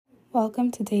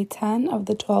Welcome to day 10 of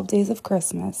the 12 Days of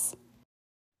Christmas.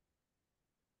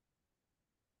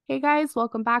 Hey guys,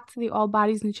 welcome back to the All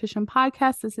Bodies Nutrition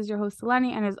Podcast. This is your host,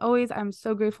 Eleni, and as always, I'm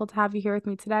so grateful to have you here with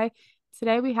me today.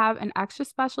 Today we have an extra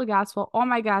special guest. Well, all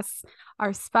my guests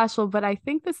are special, but I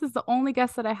think this is the only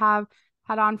guest that I have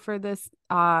had on for this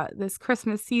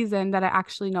Christmas season that I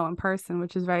actually know in person,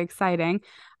 which is very exciting.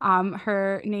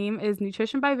 Her name is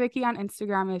Nutrition by Vicky on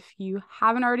Instagram. If you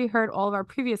haven't already heard all of our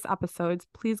previous episodes,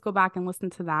 please go back and listen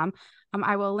to them.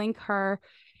 I will link her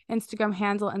Instagram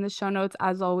handle in the show notes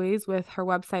as always with her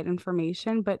website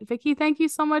information. But Vicky, thank you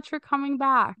so much for coming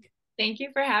back. Thank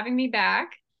you for having me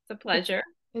back. It's a It's pleasure.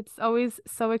 it's always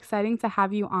so exciting to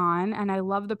have you on, and I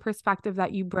love the perspective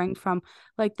that you bring from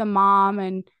like the mom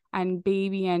and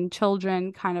baby and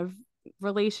children kind of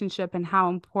relationship and how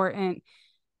important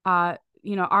our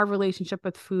relationship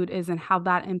with food is and how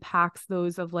that impacts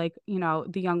those of like, the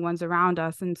young ones around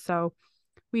us. And so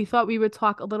we thought we would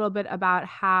talk a little bit about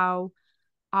how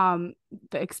um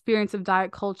the experience of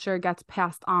diet culture gets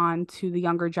passed on to the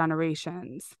younger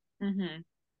generations, hmm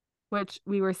which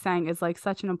we were saying is like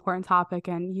such an important topic.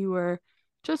 And you were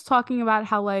just talking about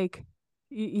how like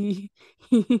we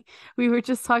were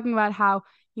just talking about how,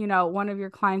 one of your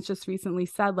clients just recently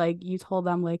said like you told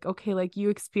them like, okay, like you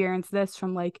experienced this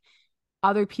from like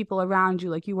other people around you,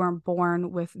 like you weren't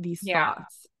born with these Yeah,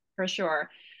 thoughts. for sure.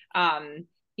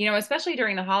 Especially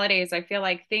during the holidays, I feel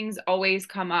like things always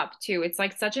come up too. It's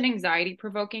like such an anxiety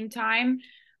provoking time.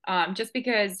 Just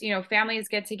because, families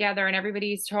get together and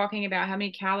everybody's talking about how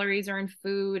many calories are in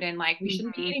food and like we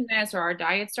shouldn't be Mhm. eating this or our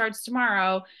diet starts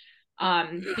tomorrow.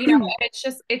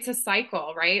 It's a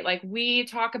cycle, right? Like we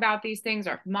talk about these things,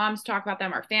 our moms talk about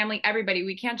them, our family, everybody.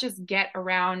 We can't just get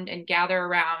around and gather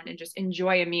around and just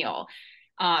enjoy a meal.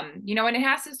 And it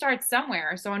has to start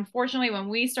somewhere. So unfortunately, when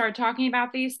we start talking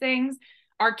about these things,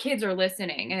 our kids are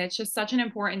listening. And it's just such an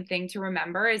important thing to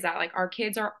remember is that like our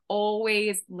kids are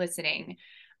always listening.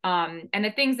 And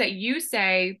the things that you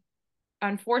say,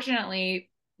 unfortunately,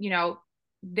 you know,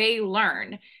 they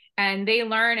learn and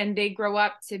they grow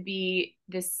up to be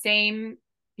the same,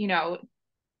 you know,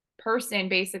 person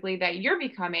basically that you're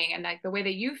becoming and like the way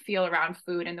that you feel around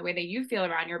food and the way that you feel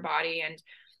around your body. And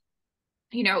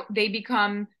they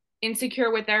become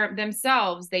insecure with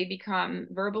themselves. They become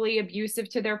verbally abusive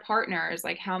to their partners,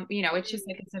 like how it's just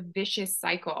like it's a vicious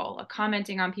cycle of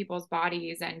commenting on people's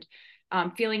bodies and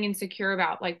feeling insecure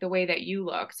about like the way that you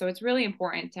look. So it's really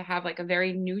important to have like a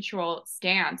very neutral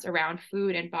stance around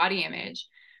food and body image,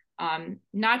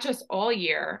 not just all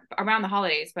year around the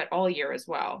holidays but all year as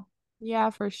well.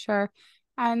 Yeah, for sure.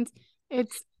 And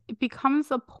it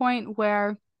becomes a point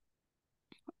where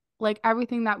like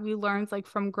everything that we learned like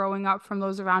from growing up from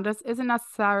those around us isn't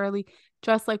necessarily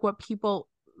just like what people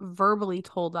verbally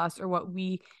told us or what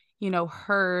we,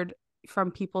 heard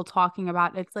from people talking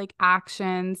about. It's like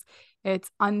actions, it's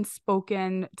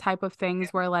unspoken type of things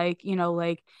where like,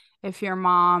 like if your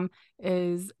mom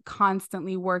is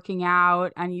constantly working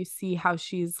out and you see how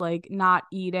she's like not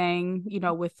eating,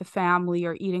 with the family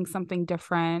or eating something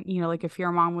different, like if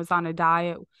your mom was on a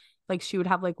diet, like she would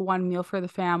have like one meal for the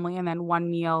family and then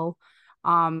one meal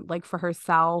like for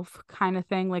herself kind of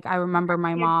thing. Like I remember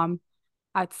my Yeah. mom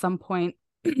at some point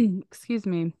excuse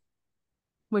me,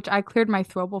 which I cleared my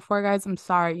throat before, guys. I'm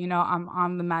sorry, I'm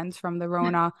on the mends from the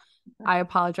Rona. I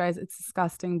apologize. It's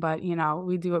disgusting, but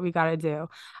we do what we gotta do.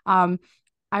 Um,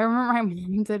 I remember my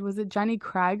mom did, was it Jenny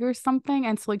Craig or something?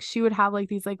 And so like she would have like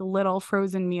these like little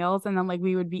frozen meals and then like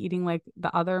we would be eating like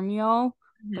the other meal,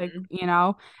 like,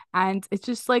 Mhm. and it's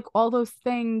just like all those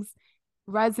things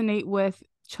resonate with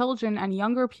children and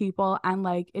younger people and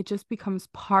like it just becomes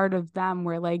part of them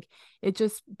where like it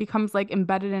just becomes like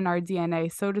embedded in our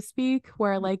DNA, so to speak,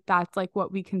 where like that's like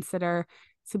what we consider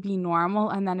to be normal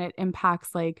and then it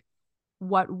impacts like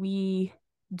what we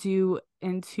do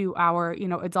into our,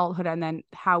 adulthood and then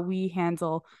how we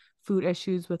handle food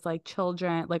issues with like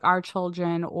children, like our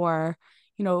children or,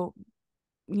 you know,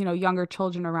 younger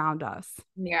children around us.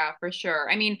 Yeah, for sure.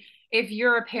 I mean, if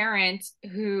you're a parent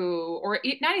who, or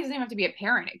not even have to be a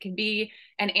parent, it can be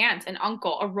an aunt, an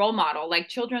uncle, a role model. Like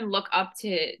children look up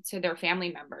to their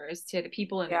family members, to the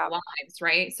people in their Yeah. lives,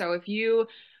 right? So if you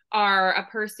are a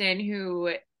person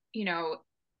who, you know,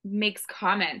 makes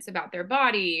comments about their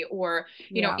body or,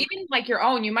 Yeah. even like your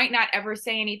own, you might not ever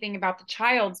say anything about the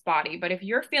child's body, but if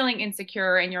you're feeling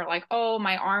insecure and you're like, oh,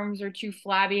 my arms are too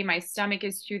flabby, my stomach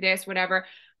is too this, whatever,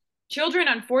 children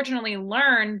unfortunately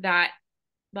learn that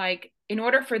like in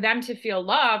order for them to feel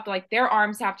loved, like their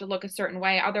arms have to look a certain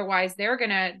way, otherwise they're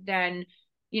gonna then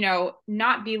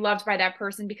not be loved by that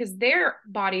person because their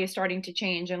body is starting to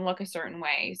change and look a certain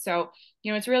way. So,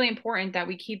 it's really important that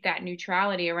we keep that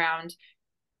neutrality around,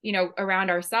 around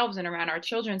ourselves and around our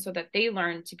children so that they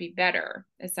learn to be better,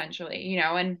 essentially,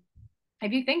 and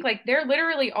if you think like they're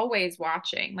literally always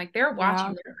watching, like they're Yeah.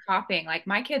 watching, they're copying, like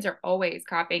my kids are always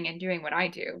copying and doing what I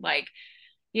do. Like,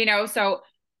 so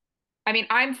I mean,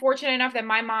 I'm fortunate enough that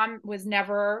my mom was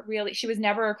never really, she was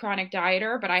never a chronic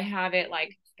dieter, but I have it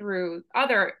like through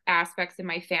other aspects in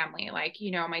my family. Like,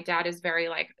 my dad is very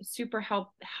like super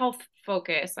health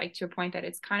focused, like to a point that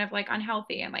it's kind of like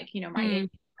unhealthy. And like, my Mm.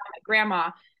 grandma,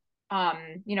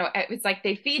 it's like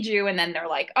they feed you and then they're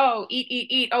like, oh, eat,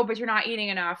 eat, eat. Oh, but you're not eating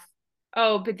enough.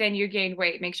 Oh, but then you gained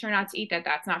weight. Make sure not to eat that.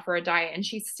 That's not for a diet. And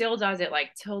she still does it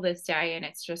like till this day. And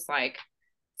it's just like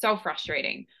so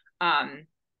frustrating. Um,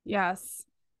 Yes.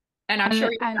 and I'm sure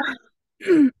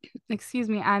And excuse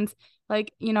me, and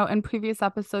like, in previous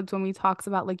episodes when we talked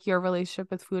about like your relationship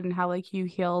with food and how like you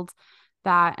healed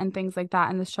that and things like that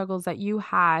and the struggles that you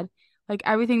had, like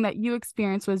everything that you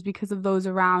experienced was because of those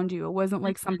around you. It wasn't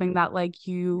like something that like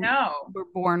you no, were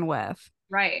born with.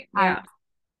 right. And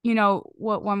Yeah.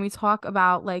 what when we talk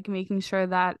about like making sure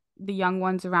that the young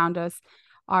ones around us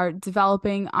are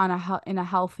developing on in a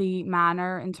healthy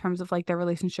manner in terms of like their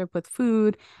relationship with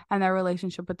food and their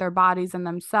relationship with their bodies and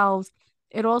themselves,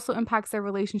 it also impacts their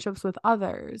relationships with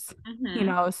others.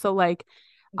 Mm-hmm. So like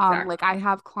Exactly. I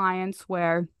have clients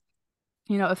where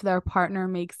if their partner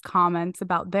makes comments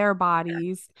about their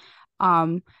bodies,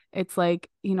 um, it's like,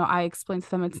 I explain to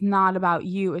them it's not about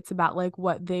you, it's about like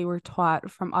what they were taught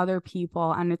from other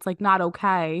people, and it's like not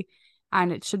okay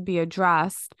and it should be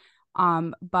addressed.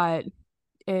 But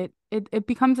it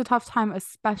becomes a tough time,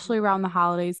 especially around the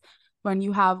holidays when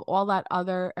you have all that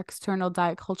other external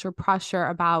diet culture pressure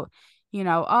about,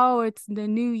 oh, it's the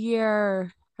new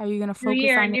year. Are you going to New focus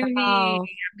year, on your new me. health?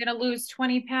 I'm going to lose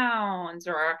 20 pounds,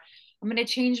 or I'm going to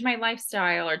change my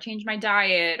lifestyle or change my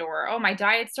diet, or, oh, my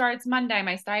diet starts Monday.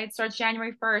 My diet starts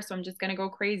January 1st. So I'm just going to go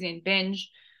crazy and binge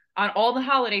on all the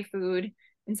holiday food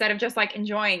instead of just like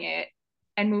enjoying it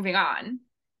and moving on.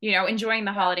 Enjoying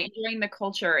the holiday, enjoying the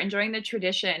culture, enjoying the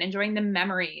tradition, enjoying the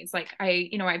memories. Like I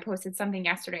posted something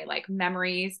yesterday, like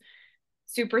memories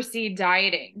supersede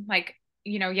dieting. Like,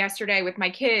 yesterday with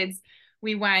my kids,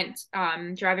 we went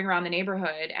driving around the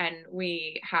neighborhood and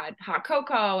we had hot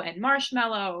cocoa and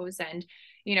marshmallows and,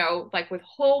 like with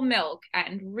whole milk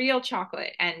and real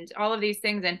chocolate and all of these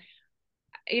things. And,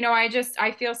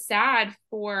 I feel sad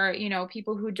for,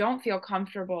 people who don't feel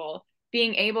comfortable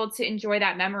being able to enjoy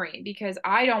that memory because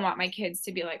I don't want my kids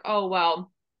to be like, oh, well,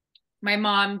 my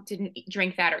mom didn't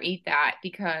drink that or eat that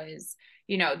because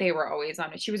they were always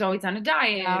on it, she was always on a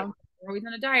diet, Yeah. or always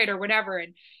on a diet or whatever.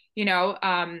 And you know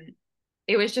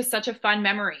it was just such a fun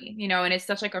memory, and it's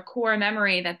such like a core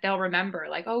memory that they'll remember,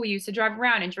 like, oh, we used to drive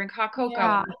around and drink hot cocoa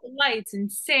Yeah. and the lights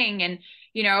and sing. And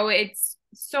it's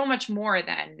so much more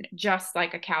than just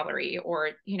like a calorie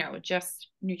or just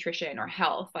nutrition or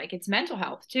health. Like it's mental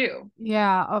health too.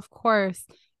 Yeah, of course.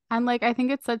 And like I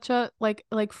think it's such a like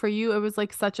for you it was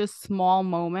like such a small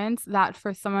moment that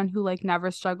for someone who like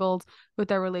never struggled with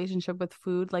their relationship with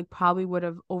food like probably would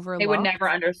have They would never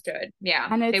overlooked. understood. Yeah,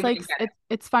 And they it's like wouldn't get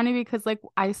it's funny because like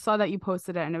I saw that you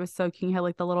posted it and it was so cute. You had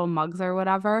like the little mugs or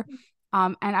whatever. it.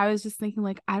 And I was just thinking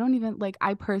like I don't even like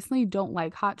I personally don't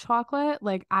like hot chocolate.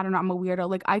 Like I don't know, I'm a weirdo.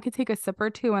 Like I could take a sip or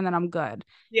two and then I'm good.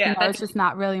 Yeah, It's that's just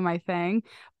not really my thing.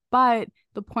 But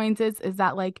the point is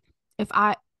that like if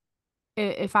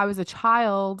if I was a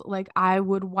child, like I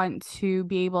would want to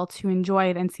be able to enjoy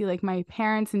it and see like my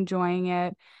parents enjoying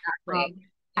it. exactly. Um,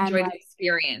 and Enjoy the like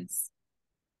experience.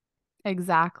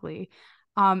 exactly.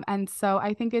 And so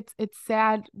I think it's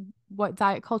sad what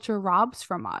diet culture robs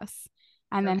from us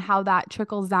and then how that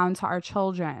trickles down to our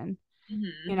children,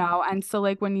 Mm-hmm. and so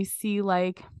like when you see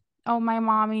like, oh, my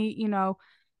mommy,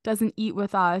 doesn't eat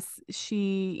with us,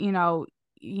 she,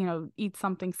 eats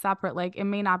something separate, like it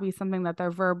may not be something that they're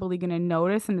verbally going to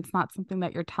notice and it's not something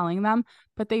that you're telling them,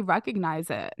 but they recognize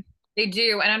it. They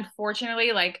do. And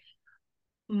unfortunately, like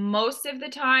most of the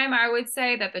time, I would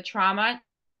say that the trauma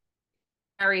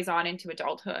carries on into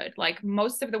adulthood. Like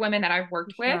most of the women that I've For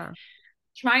worked with, sure.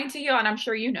 trying to heal, and I'm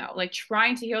sure like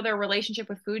trying to heal their relationship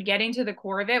with food, getting to the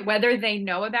core of it, whether they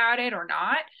know about it or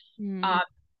not. Mm. Um,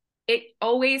 it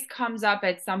always comes up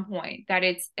at some point that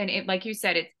and it, like you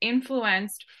said, it's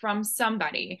influenced from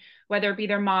somebody, whether it be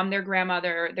their mom, their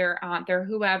grandmother, their aunt, their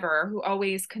whoever, who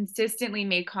always consistently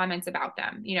made comments about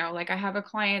them. Like I have a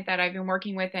client that I've been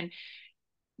working with, and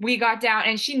we got down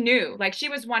and she knew, like she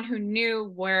was one who knew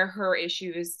where her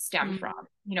issues stemmed from,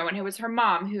 Mm. and it was her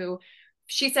mom who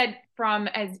she said from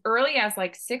as early as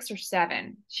like 6 or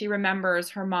 7, she remembers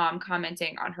her mom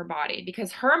commenting on her body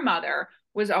because her mother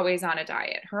was always on a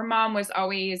diet. Her mom was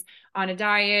always on a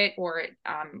diet, or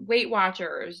Weight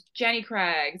Watchers, Jenny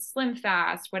Craig, Slim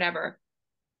Fast, whatever,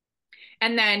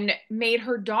 and then made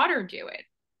her daughter do it,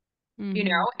 you Mm-hmm.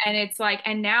 know? And it's like,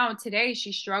 and now today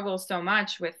she struggles so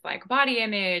much with like body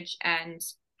image and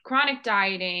chronic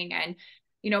dieting and,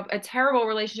 a terrible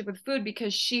relationship with food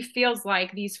because she feels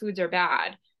like these foods are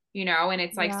bad, and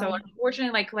it's like, so Yeah,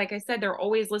 unfortunately, like I said, they're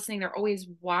always listening, they're always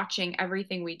watching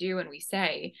everything we do and we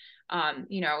say,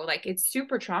 like it's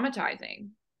super traumatizing.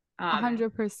 a Um,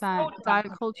 hundred so percent. Diet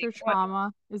traumatizing. culture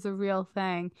trauma is a real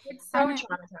thing. It's so And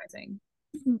traumatizing.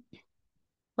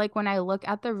 like when I look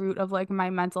at the root of like my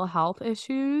mental health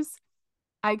issues,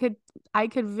 I could I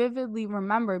could vividly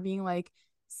remember being like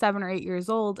 7 or 8 years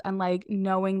old and like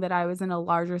knowing that I was in a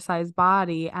larger size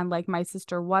body and like my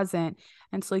sister wasn't.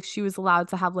 And so like she was allowed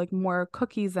to have like more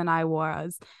cookies than I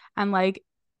was. And like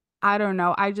I don't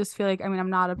know. I just feel like, I mean,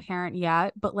 I'm not a parent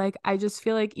yet, but like, I just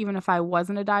feel like even if I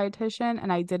wasn't a dietitian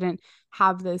and I didn't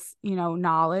have this,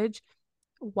 knowledge,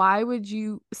 why would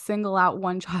you single out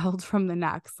one child from the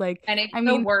next? Like, And it's I the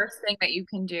mean, worst thing that you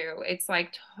can do. It's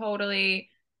like totally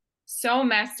so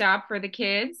messed up for the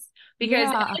kids because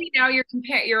yeah, now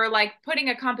you're like putting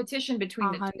a competition between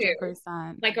a the two, hundred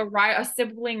percent. like a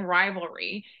sibling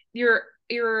rivalry.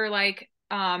 You're like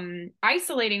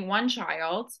isolating one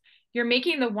child. You're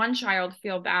making the one child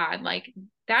feel bad. Like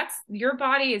that's your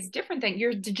body is different than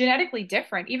you're genetically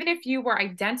different. Even if you were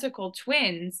identical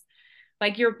twins,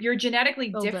 like you're genetically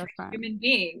Still different different. human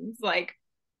beings, like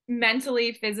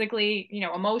mentally, physically,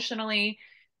 emotionally.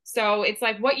 So it's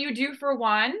like what you do for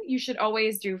one, you should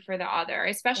always do for the other,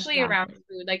 especially around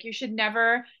Exactly. food. Like you should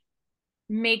never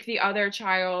make the other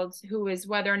child, who is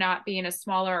whether or not being a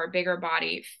smaller or bigger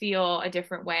body, feel a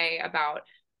different way about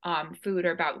food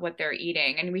or about what they're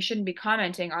eating. And we shouldn't be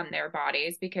commenting on their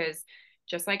bodies because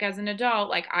just like as an adult,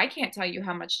 like I can't tell you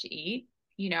how much to eat.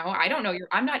 I don't know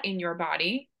I'm not in your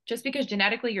body. Just because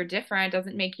genetically you're different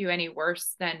doesn't make you any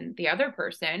worse than the other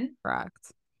person.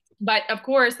 Correct. But of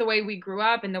course, the way we grew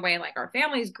up and the way like our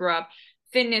families grew up,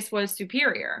 thinness was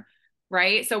superior,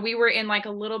 right? So we were in like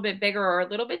a little bit bigger or a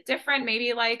little bit different,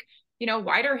 maybe like,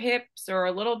 wider hips or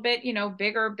a little bit,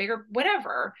 bigger,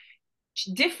 whatever,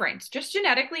 different, just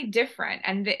genetically different.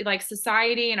 And like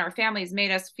society and our families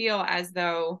made us feel as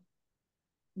though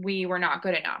we were not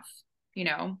good enough, you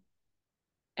know?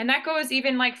 And that goes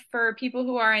even like for people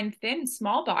who are in thin,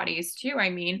 small bodies too. I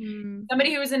mean, Mm,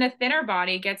 somebody who is in a thinner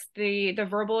body gets the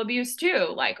verbal abuse too.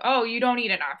 Like, oh, you don't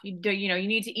eat enough. You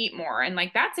need to eat more. And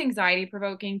like that's anxiety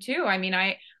provoking too. I mean,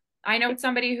 I know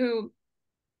somebody who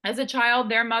as a child,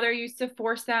 their mother used to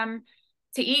force them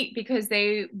to eat because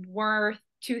they were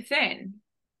too thin,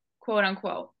 quote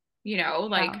unquote, yeah.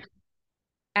 like,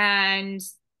 and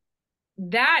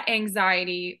that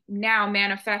anxiety now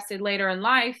manifested later in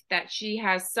life that she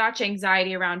has such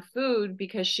anxiety around food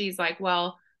because she's like,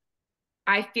 well,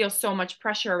 I feel so much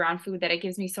pressure around food that it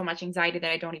gives me so much anxiety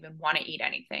that I don't even want to eat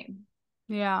anything.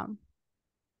 Yeah.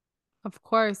 Of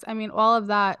course. I mean, all of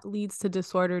that leads to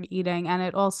disordered eating, and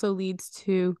it also leads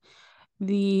to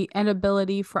the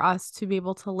inability for us to be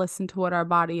able to listen to what our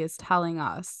body is telling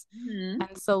us. Mm-hmm.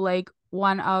 And so, like,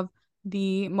 one of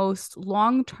the most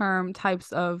long-term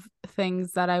types of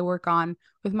things that I work on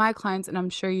with my clients, and I'm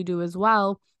sure you do as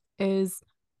well, is,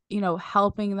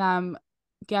 helping them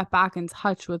get back in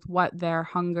touch with what their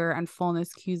hunger and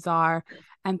fullness cues are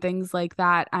and things like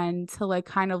that, and to like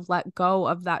kind of let go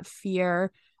of that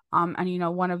fear. And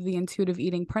one of the intuitive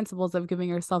eating principles of giving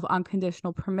yourself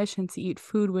unconditional permission to eat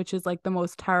food, which is like the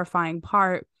most terrifying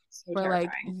part, So where like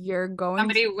terrifying. you're going to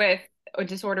Somebody with a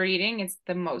disordered eating is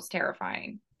the most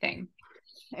terrifying thing.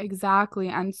 exactly.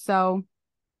 And so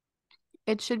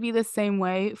it should be the same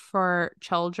way for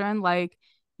children. Like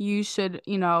you should,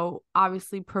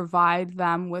 obviously provide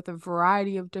them with a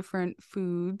variety of different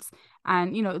foods,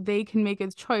 and, they can make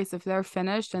a choice if they're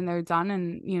finished and they're done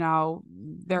and,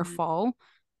 they're Mm-hmm. full.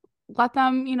 Let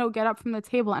them, get up from the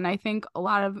table. And I think a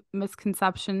lot of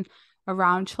misconception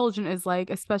around children is like,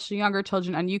 especially younger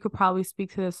children, and you could probably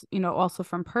speak to this, also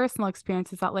from personal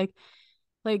experiences, that like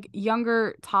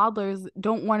younger toddlers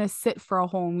don't want to sit for a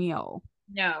whole meal.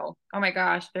 No. Oh my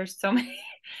gosh, there's so many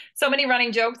so many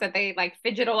running jokes that they like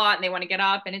fidget a lot and they want to get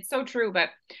up and it's so true, but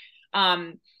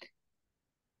um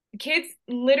kids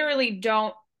literally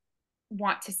don't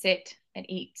want to sit and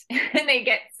eat and they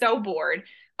get so bored,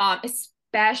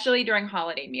 especially during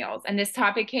holiday meals. And this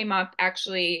topic came up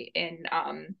actually in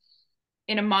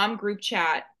a mom group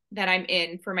chat that I'm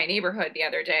in for my neighborhood the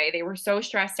other day. They were so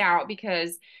stressed out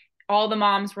because all the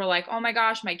moms were like, oh my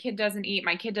gosh, my kid doesn't eat,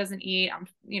 my kid doesn't eat, I'm,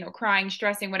 crying,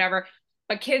 stressing, whatever.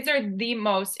 But kids are the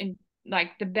most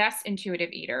like the best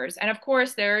intuitive eaters. And of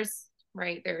course there's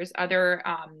other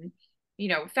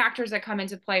factors that come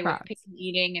into play with Correct. picky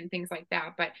eating and things like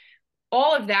that. But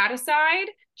all of that aside,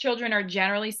 children are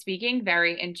generally speaking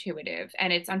very intuitive.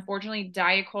 And it's unfortunately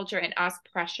diet culture and us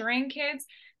pressuring kids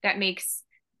that makes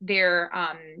their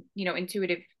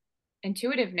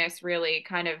intuitiveness really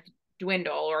kind of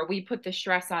dwindle, or we put the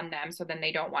stress on them so then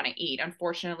they don't want to eat.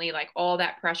 Unfortunately, like all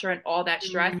that pressure and all that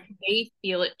stress, Mm. they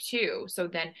feel it too. So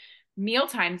then meal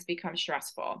times become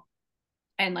stressful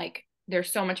and like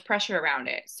there's so much pressure around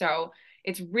it. So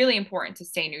it's really important to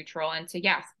stay neutral and to,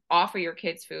 yes, offer your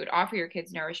kids food, offer your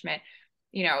kids nourishment.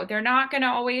 They're not going to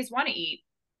always want to eat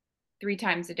 3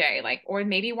 times a day, like, or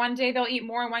maybe one day they'll eat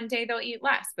more, one day they'll eat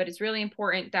less. But it's really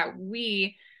important that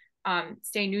we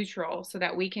stay neutral so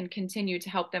that we can continue to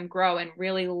help them grow and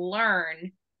really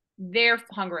learn their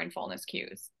hunger and fullness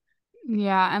cues.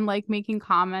 Yeah, and like making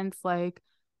comments like,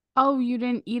 "Oh, you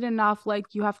didn't eat enough. Like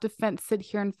you have to sit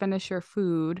here and finish your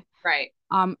food." Right.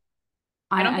 Um,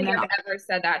 I don't and think then I've ever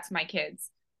said that to my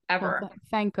kids well, ever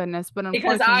thank goodness. But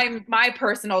because unfortunately, I'm my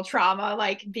personal trauma,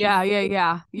 like being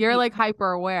yeah. You're like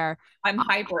hyper aware. I'm Um,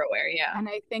 hyper aware. Yeah. and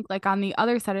I think like on the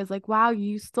other side is like, wow,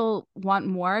 you still want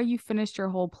more? You finished your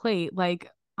whole plate. Like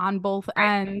on both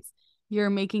Right. ends, you're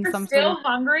making You're some sort still of,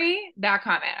 hungry. That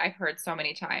comment I've heard so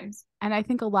many times. and I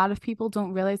think a lot of people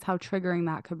don't realize how triggering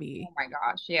that could Oh be. my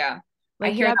gosh. Yeah. I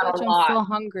Like, hear yeah, that a bitch, I'm lot. still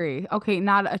hungry. Okay,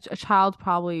 not a child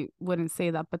probably wouldn't say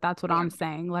that, but that's what Yeah. I'm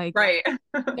saying. Like, Right.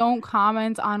 don't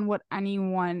comment on what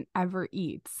anyone ever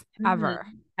eats, Mhm. ever.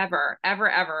 Ever, ever,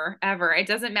 ever, ever. It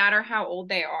doesn't matter how old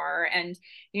they are. And,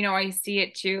 I see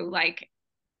it too, like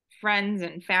friends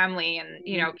and family and,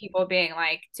 Mhm. people being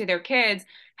like to their kids,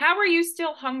 how are you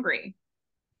still hungry?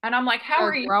 And I'm like, how They're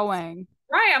are you? growing.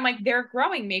 Right. I'm like, they're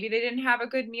growing. Maybe they didn't have a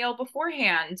good meal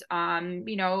beforehand.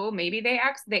 Maybe they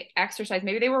exercise.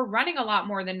 Maybe they were running a lot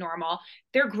more than normal.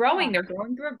 They're growing. Yeah. They're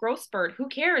going through a growth spurt. Who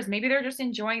cares? Maybe they're just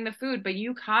enjoying the food, but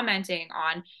you commenting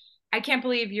on, I can't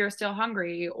believe you're still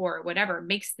hungry or whatever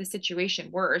makes the situation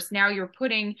worse. Now you're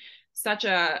putting such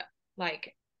a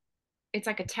like it's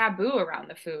like a taboo around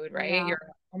the food, right? Yeah. You're,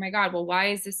 oh my God, well, why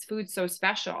is this food so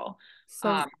special? So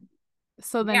Um,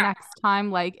 so the yeah, next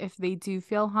time, like if they do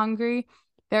feel hungry,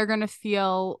 they're gonna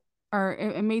feel, or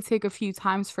it may take a few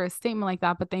times for a statement like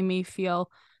that, but they may feel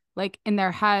like in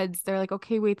their heads, they're like,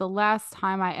 okay, wait, the last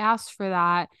time I asked for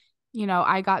that,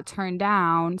 I got turned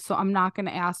down, so I'm not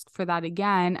gonna ask for that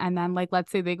again. And then like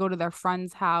let's say they go to their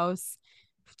friend's house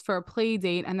for a play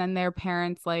date, and then their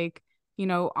parents like,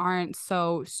 aren't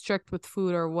so strict with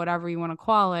food or whatever you want to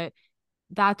call it,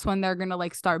 that's when they're gonna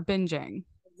like start binging.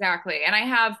 exactly. And I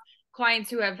have clients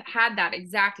who have had that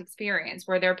exact experience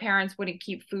where their parents wouldn't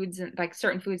keep foods in, like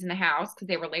certain foods in the house because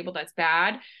they were labeled as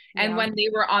bad. And Yeah. when they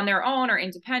were on their own or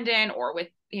independent or with,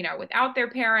 without their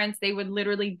parents, they would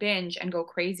literally binge and go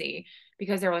crazy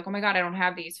because they were like, oh my God, I don't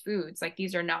have these foods. Like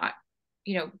these are not,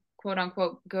 quote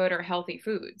unquote good or healthy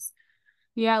foods.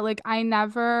 Yeah, like I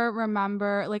never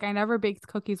remember, like I never baked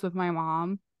cookies with my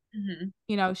mom.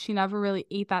 Mm-hmm. She never really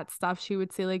ate that stuff. She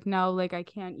would say like, no, like I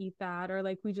can't eat that, or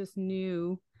like we just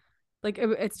knew. Like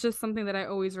it's just something that I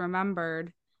always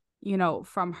remembered,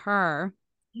 from her.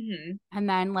 Mm-hmm. And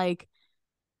then like,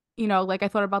 like I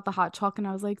thought about the hot chocolate and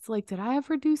I was like, so like, did I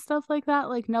ever do stuff like that?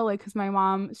 Like, no, like because my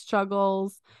mom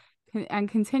struggles and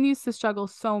continues to struggle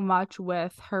so much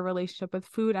with her relationship with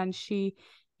food, and she,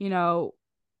 you know,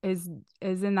 is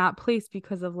is in that place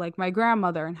because of like my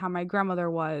grandmother and how my grandmother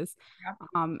was.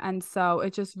 And so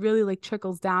it just really like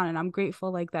trickles down, and I'm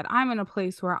grateful like that I'm in a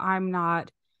place where I'm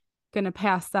not gonna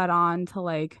pass that on to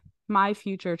like my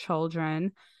future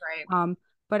children. Right. um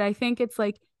but I think it's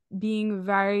like being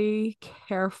very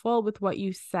careful with what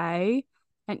you say,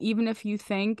 and even if you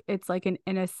think it's like an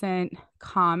innocent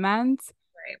comment,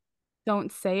 Right.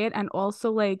 don't say it. And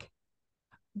also like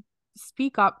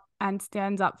speak up and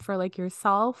stand up for like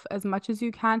yourself as much as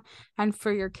you can, and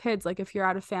for your kids. Like if you're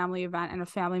at a family event and a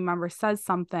family member says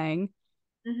something,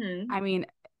 Mm-hmm. I mean,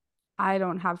 I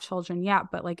don't have children yet,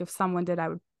 but like if someone did, I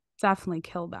would definitely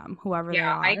kill them, whoever they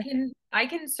Yeah, I are. can I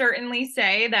can certainly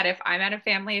say that if I'm at a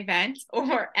family event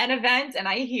or an event and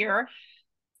I hear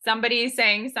somebody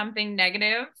saying something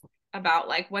negative about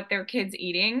like what their kids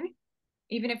eating,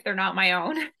 even if they're not my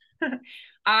own,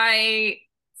 I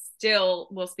still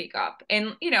will speak up.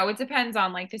 And it depends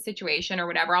on like the situation or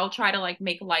whatever. I'll try to like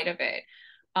make light of it.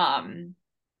 Um,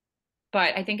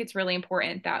 but I think it's really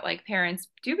important that like parents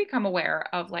do become aware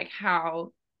of like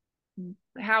how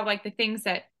like the things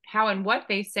that how and what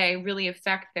they say really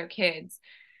affect their kids,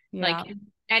 like Yeah.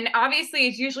 And obviously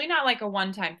it's usually not like a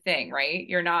one-time thing, right?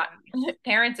 You're not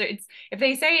parents are it's if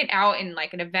they say it out in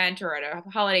like an event or at a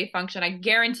holiday function, I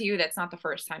guarantee you that's not the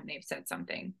first time they've said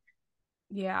something.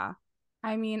 Yeah.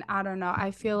 I mean, I don't know.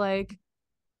 I feel like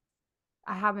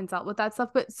I haven't dealt with that stuff,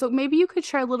 but so maybe you could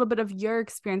share a little bit of your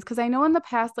experience because I know in the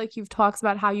past, like you've talked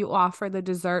about how you offer the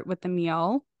dessert with the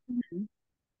meal, Mhm.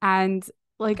 and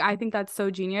like I think that's so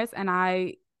genius, and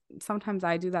I sometimes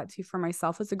I do that too for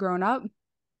myself as a grown up,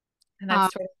 And um,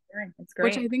 that's totally fair. It's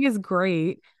which I great. think is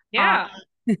great. Um,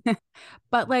 Yeah.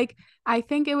 but like I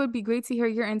think it would be great to hear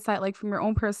your insight, like from your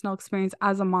own personal experience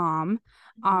as a mom.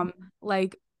 Mhm.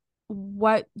 Like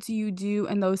what do you do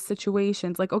in those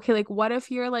situations? Like, okay, like what if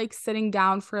you're like sitting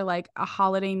down for like a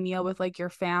holiday meal with like your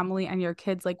family and your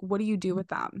kids? Like, what do you do with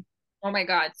them? Oh my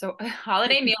God. So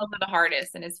holiday meals are the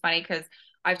hardest. And it's funny because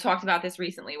I've talked about this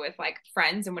recently with like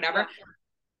friends and whatever.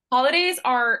 Holidays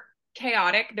are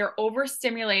chaotic. They're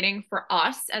overstimulating for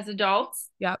us as adults,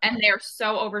 Yep. and they're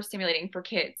so overstimulating for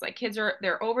kids. Like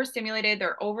they're overstimulated,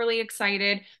 they're overly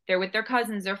excited, they're with their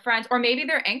cousins, their friends, or maybe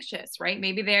they're anxious, right?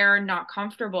 Maybe they're not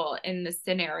comfortable in the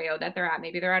scenario that they're at.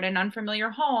 Maybe they're at an unfamiliar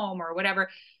home or whatever.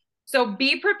 So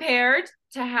be prepared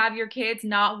to have your kids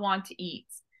not want to eat.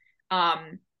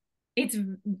 Um, it's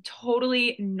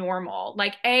totally normal.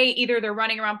 Like either they're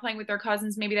running around playing with their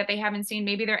cousins, maybe that they haven't seen,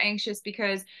 maybe they're anxious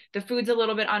because the food's a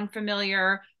little bit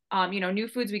unfamiliar. New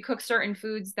foods, we cook certain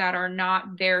foods that are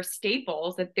not their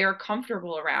staples that they're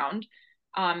comfortable around.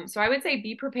 So I would say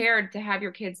be prepared to have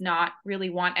your kids not really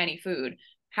want any food.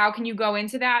 How can you go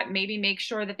into that? Maybe make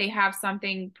sure that they have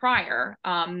something prior.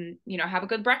 Have a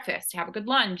good breakfast, have a good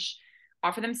lunch,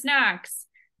 offer them snacks.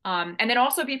 And then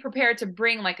also be prepared to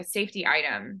bring like a safety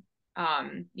item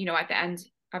at the end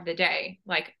of the day.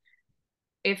 Like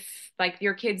if like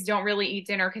your kids don't really eat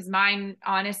dinner, because mine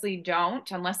honestly don't,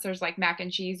 unless there's like mac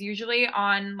and cheese usually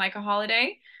on like a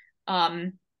holiday.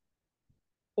 Um,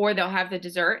 or they'll have the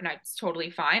dessert and it's totally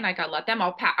fine. Like I let them,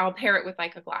 I'll pair it with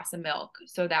like a glass of milk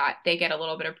so that they get a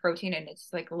little bit of protein and it's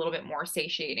like a little bit more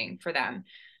satiating for them.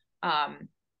 Um,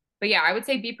 but yeah, I would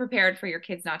say be prepared for your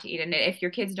kids not to eat. And if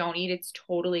your kids don't eat, it's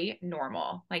totally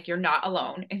normal. Like you're not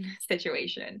alone in this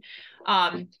situation.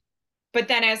 Um, but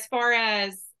then as far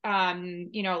as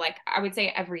like I would say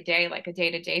every day, like a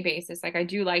day-to-day basis, like I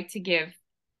do like to give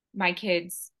my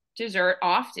kids dessert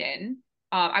often.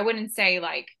 I wouldn't say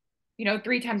like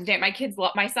 3 times a day.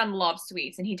 My son loves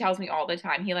sweets and he tells me all the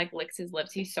time. He like licks his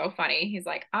lips. He's so funny. He's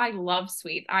like, I love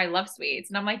sweets. I love sweets.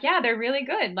 And I'm like, yeah, they're really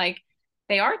good. Like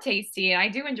they are tasty and I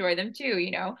do enjoy them too.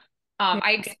 Yeah.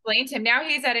 I explained to him now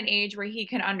he's at an age where he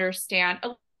can understand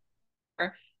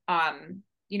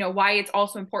why it's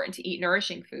also important to eat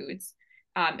nourishing foods.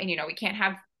 And we can't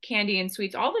have candy and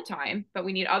sweets all the time, but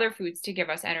we need other foods to give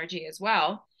us energy as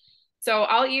well. So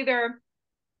I'll either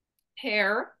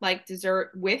pair like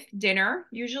dessert with dinner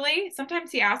usually.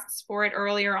 Sometimes he asks for it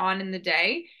earlier on in the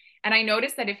day. And I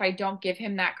notice that if I don't give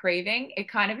him that craving, it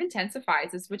kind of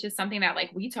intensifies, which is something that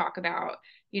like we talk about,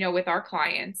 with our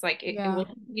clients. Like it Yeah. will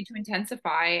need to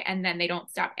intensify and then they don't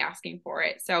stop asking for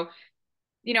it. So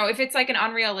if it's like an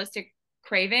unrealistic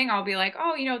craving, I'll be like,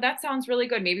 oh, that sounds really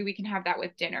good. Maybe we can have that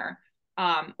with dinner.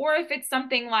 Or if it's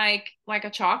something like a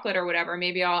chocolate or whatever,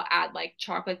 maybe I'll add like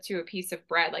chocolate to a piece of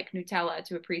bread, like Nutella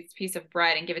to a piece of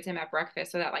bread and give it to him at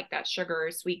breakfast so that like that sugar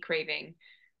or sweet craving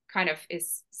kind of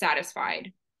is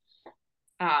satisfied.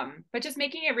 But just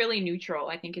making it really neutral,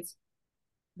 I think is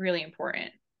really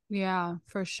important. Yeah,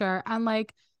 for sure. And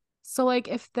like, so like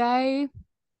if they,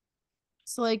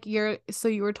 so like you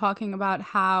were talking about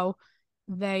how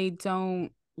they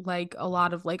don't like a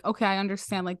lot of like, okay, I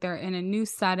understand like they're in a new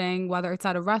setting, whether it's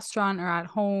at a restaurant or at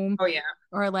home Oh yeah.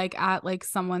 or like at like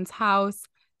someone's house.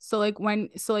 So like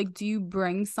do you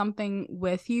bring something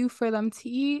with you for them to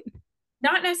eat?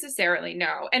 Not necessarily,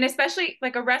 no. And especially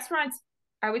like a restaurant's,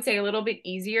 I would say a little bit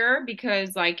easier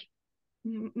because like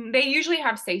they usually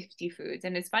have safety foods.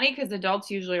 And it's funny because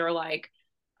adults usually are like,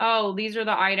 oh, these are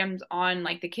the items on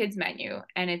like the kids menu.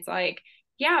 And it's like,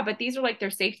 yeah, but these are like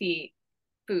their safety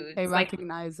They foods. Like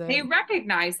recognize they it.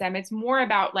 recognize them. It's more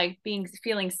about like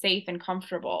feeling safe and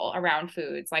comfortable around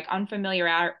foods, like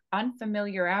unfamiliarity. I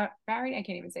can't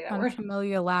even say that word.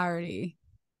 Unfamiliarity,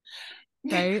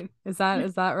 right? Is that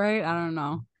right? I don't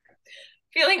know.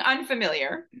 Feeling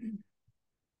unfamiliar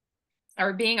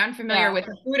or being unfamiliar Yeah. with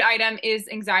a food item is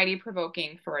anxiety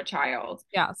provoking for a child.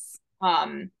 Yes.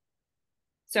 Um,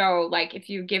 so like if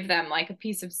you give them like a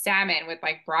piece of salmon with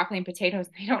like broccoli and potatoes,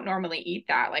 they don't normally eat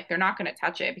that. Like they're not going to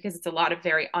touch it because it's a lot of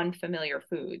very unfamiliar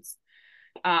foods.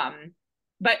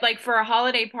 But like for a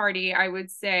holiday party, I would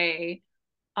say,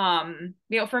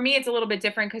 for me, it's a little bit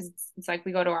different because it's like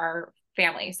we go to our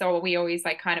family. So we always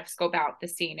like kind of scope out the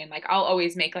scene, and like I'll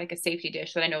always make like a safety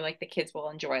dish that I know like the kids will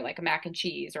enjoy, like a mac and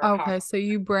cheese or a pasta. Okay, so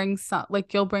you bring some,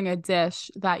 like you'll bring a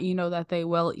dish that you know that they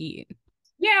will eat,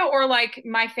 Yeah, or like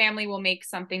my family will make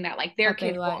something that like their that they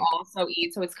kids will like. also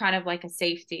eat. So it's kind of like a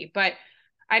safety. But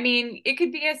I mean, it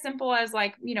could be as simple as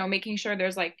like, making sure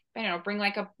there's like, I don't know, bring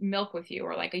like a milk with you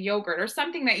or like a yogurt or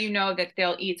something that you know that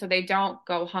they'll eat so they don't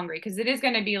go hungry. Because it is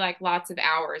going to be like lots of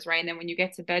hours, right? And then when you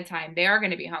get to bedtime, they are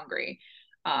going to be hungry.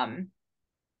 Um,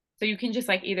 so you can just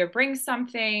like either bring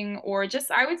something or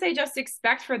just, I would say, just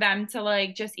expect for them to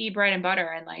like just eat bread and butter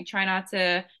and like try not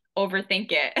to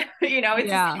overthink it. It's just,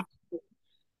 Yeah.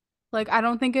 Like I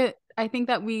don't think it I think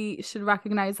that we should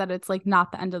recognize that it's like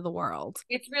not the end of the world.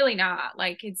 it's really not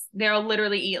like they'll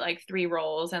literally eat like 3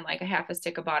 rolls and like a half a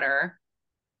stick of butter,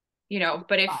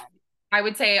 but if Fine. I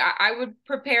would say I would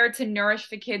prepare to nourish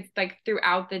the kids like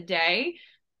throughout the day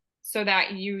so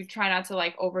that you try not to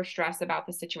like over stress about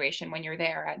the situation when you're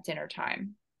there at dinner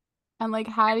time. And like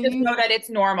how do Just you know that it's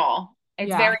normal. It's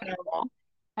yeah, very normal.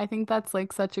 I think that's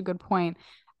like such a good point.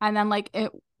 And then like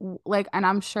like and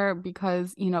I'm sure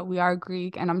because we are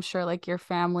Greek and I'm sure like your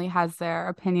family has their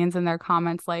opinions and their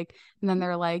comments like and then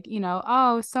they're like,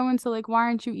 oh, so and so like why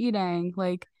aren't you eating?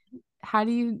 Like how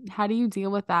do you deal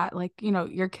with that? Like,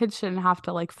 your kids shouldn't have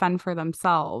to like fend for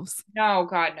themselves. No,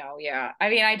 God, no. Yeah. I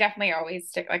mean, I definitely always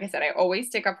like I said, I always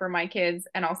stick up for my kids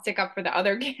and I'll stick up for the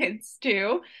other kids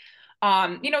too.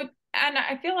 And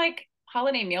I feel like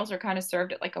holiday meals are kind of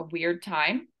served at like a weird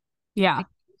time. Yeah.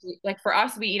 Like for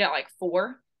us, we eat at like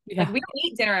 4. Like Yeah. we don't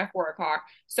eat dinner at 4 o'clock.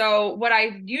 So what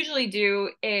I usually do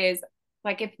is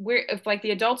like if like the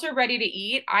adults are ready to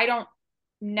eat, I don't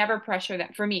never pressure them.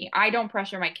 For me, I don't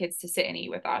pressure my kids to sit and eat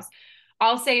with us.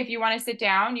 I'll say if you want to sit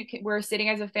down, we're sitting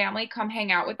as a family, come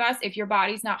hang out with us. If your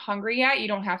body's not hungry yet, you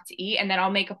don't have to eat. And then I'll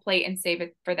make a plate and save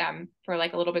it for them for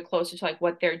like a little bit closer to like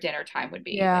what their dinner time would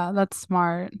be. Like Yeah, that's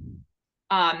smart.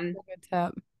 um Good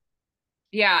tip.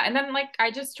 yeah, and then like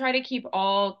I just try to keep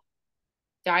all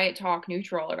diet talk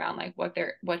neutral around like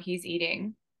what he's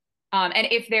eating. And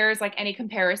if there's like any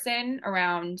comparison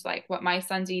around like what my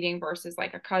son's eating versus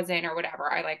like a cousin or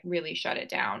whatever, I like really shut it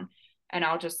down. And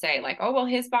I'll just say like, oh well,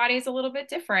 his body is a little bit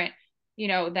different,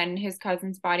 than his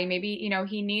cousin's body. Maybe,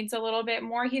 he needs a little bit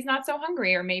more. He's not so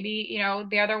hungry, or maybe,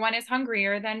 the other one is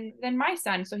hungrier than my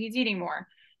son, so he's eating more.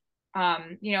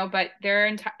 But they're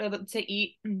entitled to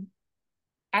eat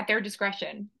at their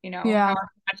discretion, Yeah. how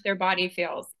much their body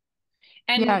feels.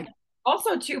 And Yeah.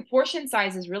 also, too, portion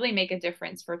sizes really make a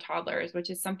difference for toddlers, which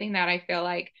is something that I feel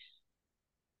like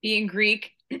being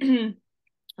Greek,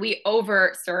 we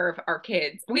overserve our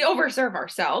kids. We overserve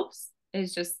ourselves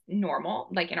is just normal,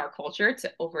 like in our culture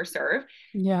to overserve.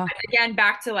 Yeah. But again,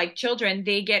 back to like children,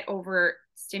 they get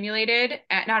overstimulated,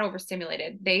 not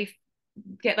overstimulated. They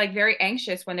get like very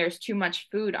anxious when there's too much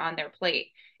food on their plate.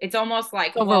 It's almost like,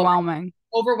 It's whoa, overwhelming.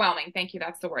 overwhelming. Thank you.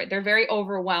 That's the word. They're very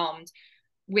overwhelmed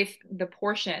with the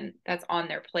portion that's on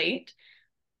their plate.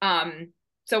 Um,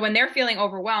 so when they're feeling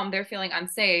overwhelmed, they're feeling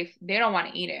unsafe, they don't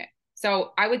want to eat it.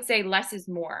 So I would say less is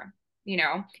more,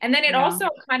 And then it Yeah. also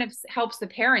kind of helps the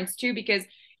parents too, because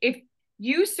if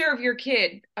you serve your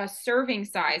kid a serving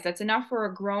size that's enough for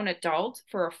a grown adult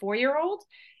for a 4-year-old,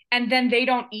 and then they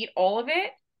don't eat all of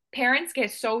it, parents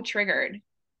get so triggered,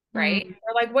 right? Mm.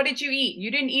 They're like, what did you eat? You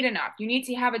didn't eat enough. You need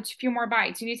to have a few more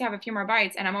bites. You need to have a few more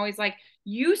bites. And I'm always like,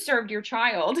 you served your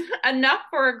child enough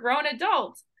for a grown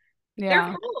adult. They're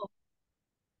Yeah. full.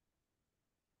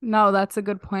 No, that's a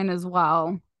good point as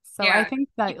well. So I Yeah, think keep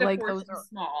that the like those portions are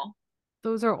small.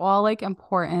 those are all like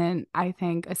important, I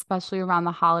think, especially around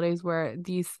the holidays where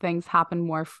these things happen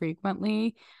more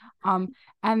frequently. And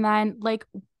then like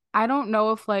I don't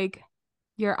know if like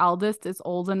your eldest is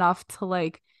old enough to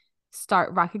like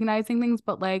start recognizing things,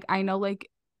 but like I know like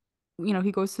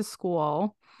he goes to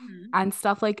school Mhm. and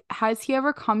stuff. Like, has he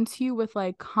ever come to you with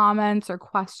like comments or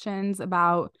questions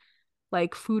about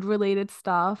like food related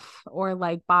stuff or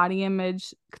like body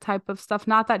image type of stuff?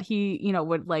 Not that he,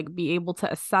 would like be able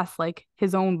to assess like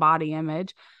his own body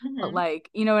image, but Mhm. like,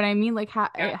 you know what I mean? Like,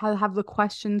 Yeah. have the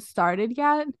questions started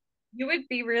yet? You would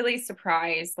be really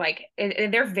surprised. Like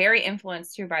they're very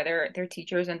influenced too by their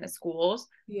teachers in the schools.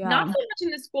 Not Yeah. so much in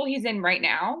the school he's in right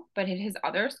now, but in his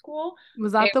other school,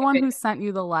 Was they that the one who sent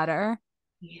you the letter?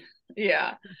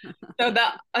 yeah. So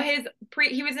the his pre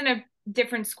he was in a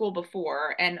different school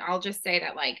before, and I'll just say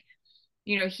that like,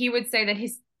 he would say that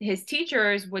his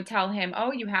teachers would tell him,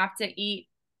 "Oh, you have to eat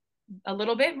a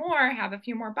little bit more, have a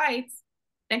few more bites."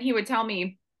 And he would tell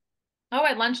me, oh,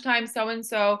 at lunchtime, so and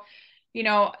so,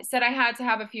 said I had to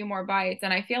have a few more bites.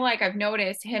 And I feel like I've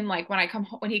noticed him like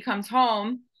when he comes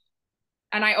home,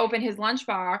 and I open his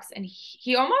lunchbox, and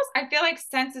he almost, I feel like,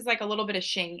 senses like a little bit of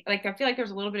shame. Like I feel like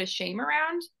there's a little bit of shame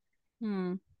around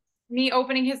Hmm. me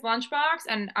opening his lunchbox,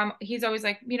 and he's always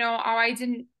like, oh, I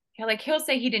didn't, like he'll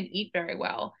say he didn't eat very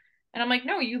well. And I'm like,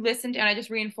 no, you listened, and I just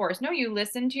reinforce, no, you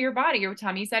listened to your body. Your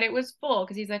tummy said it was full,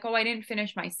 because he's like, oh, I didn't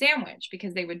finish my sandwich,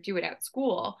 because they would do it at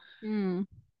school. Hmm.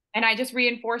 And I just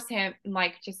reinforce him,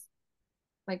 like just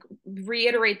like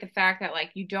reiterate the fact that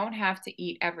like you don't have to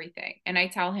eat everything. And I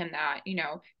tell him that,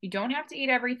 you don't have to eat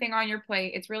everything on your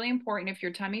plate. It's really important, if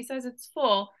your tummy says it's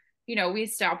full, we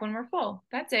stop when we're full.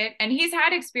 That's it. And he's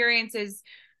had experiences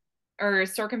or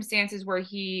circumstances where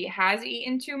he has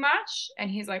eaten too much, and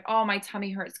he's like, oh, my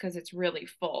tummy hurts because it's really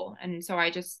full. And so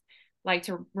I just like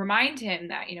to remind him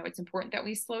that, it's important that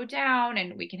we slow down,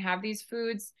 and we can have these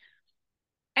foods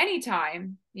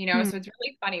anytime, Hmm. so it's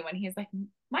really funny when he's like,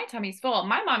 my tummy's full.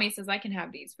 My mommy says I can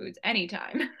have these foods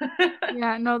anytime.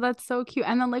 Yeah, no, that's so cute.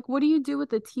 And then like what do you do with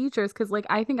the teachers? Because like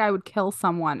I think I would kill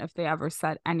someone if they ever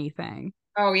said anything.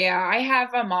 Oh yeah, I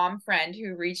have a mom friend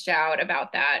who reached out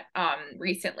about that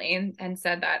recently, and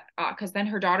said that because then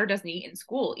her daughter doesn't eat in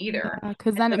school Yeah, either.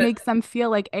 because And then so it that makes them feel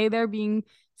like A, they're being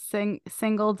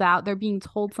singled out, they're being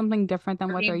told something different than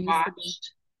they're what they're being used to be.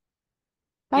 watched.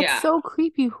 That's Yeah, so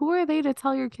creepy. Who are they to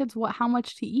tell your kids how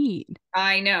much to eat?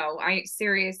 I know. I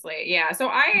seriously, yeah. So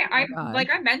Oh I my God. like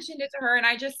I mentioned it to her, and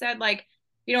I just said like,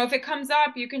 if it comes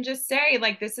up, you can just say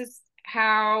like,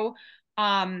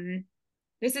 um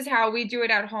this is how we do it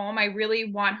at home. I really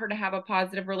want her to have a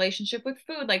positive relationship with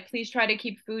food. Like, please try to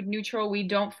keep food neutral. We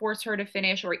don't force her to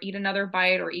finish or eat another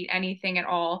bite or eat anything at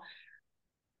all.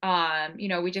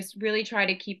 We just really try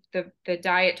to keep the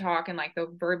diet talk and like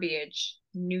the verbiage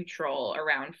neutral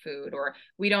around food. Or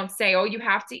we don't say, oh, you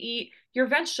have to eat your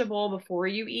vegetable before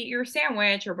you eat your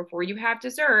sandwich or before you have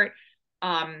dessert.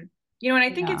 um and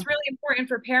I think Yeah. it's really important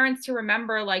for parents to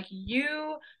remember, like,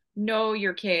 you know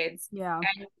your kids, Yeah.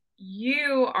 and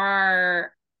you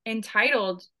are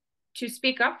entitled to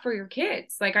speak up for your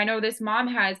kids. Like, I know this mom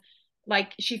has,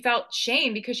 like, she felt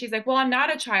shame because she's like, well, I'm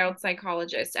not a child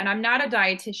psychologist, and I'm not a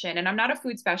dietitian, and I'm not a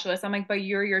food specialist. I'm like, but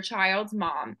you're your child's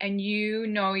mom, and you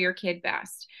know your kid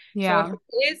best. So if Yeah.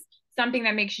 it is something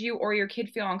that makes you or your kid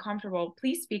feel uncomfortable,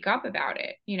 please speak up about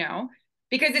it,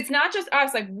 because it's not just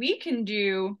us. Like, we can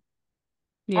do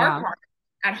our Yeah. part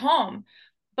at home,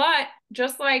 but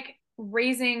just like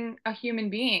raising a human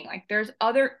being, like, there's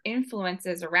other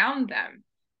influences around them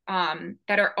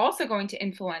that are also going to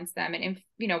influence them. And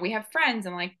if we have friends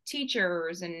and like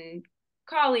teachers and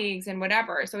colleagues and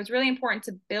whatever, so it's really important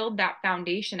to build that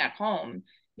foundation at home and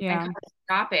Yeah. kind of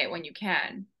stop it when you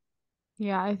can.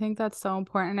 Yeah. I think that's so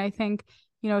important. And I think,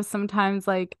 sometimes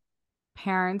like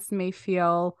parents may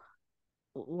feel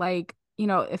like,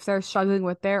 if they're struggling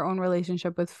with their own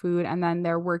relationship with food and then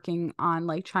they're working on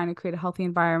like trying to create a healthy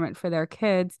environment for their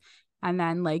kids and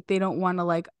then like they don't want to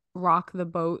like rock the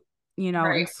boat, in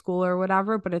Right. school or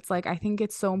whatever, but it's like I think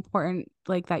it's so important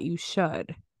like that you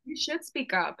should. You should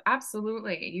speak up.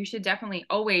 Absolutely. You should definitely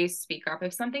always speak up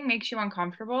if something makes you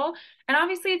uncomfortable. And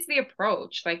obviously, it's the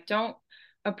approach. Like, don't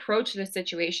approach the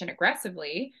situation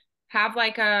aggressively. Have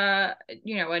like a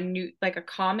new, like a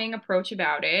calming approach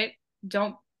about it.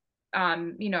 Don't,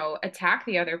 attack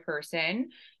the other person.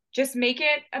 Just make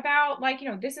it about, like,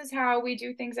 this is how we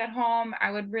do things at home.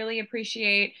 I would really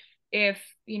appreciate if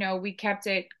we kept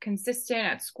it consistent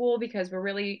at school, because we're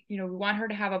really, we want her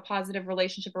to have a positive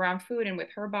relationship around food and with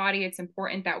her body. It's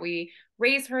important that we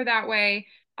raise her that way.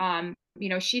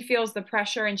 She feels the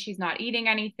pressure and she's not eating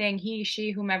anything. He,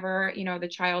 she, whomever, the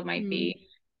child might Mm. be.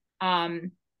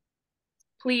 um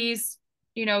Please,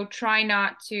 try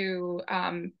not to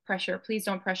pressure. Please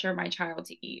don't pressure my child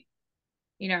to eat,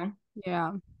 you know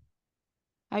Yeah.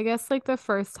 I guess like the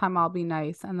first time I'll be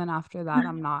nice and then after that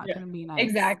I'm not Yeah, gonna be nice.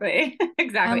 exactly. And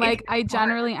Exactly. like It's I hard.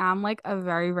 generally am like a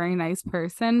very, very nice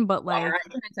person, but I like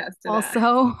can attest to that.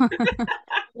 also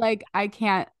like I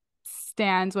can't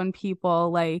stand when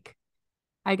people like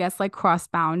I guess like cross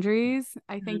boundaries.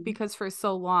 I think Mhm. because for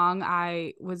so long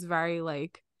I was very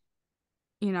like,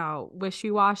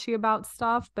 wishy-washy about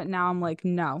stuff, but now I'm like,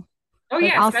 no. Oh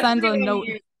Like yeah, I'll send especially a when note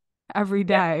you, every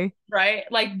yeah, day. right?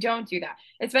 Like, don't do that.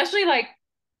 Especially like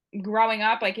growing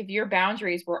up, like if your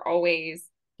boundaries were always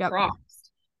Yep.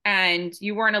 crossed and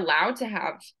you weren't allowed to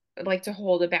have, like, to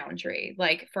hold a boundary.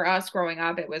 Like, for us growing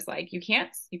up, it was like, you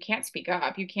can't speak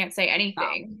up, you can't say No.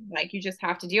 anything, like, you just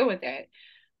have to deal with it.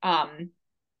 Um,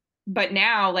 but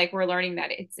now, like, we're learning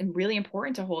that it's really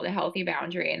important to hold a healthy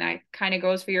boundary. And that kind of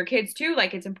goes for your kids too.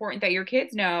 Like, it's important that your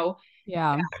kids know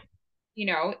Yeah. you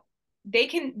know they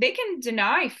can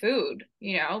deny food.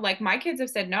 Like, my kids have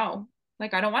said no,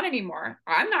 like, I don't want any more.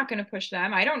 I'm not going to push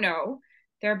them. I don't know,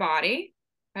 their body.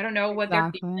 I don't know what they're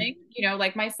Exactly. feeling. You know,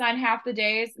 like my son, half the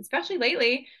days, especially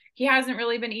lately, he hasn't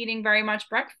really been eating very much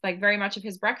breakfast, like very much of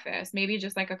his breakfast, maybe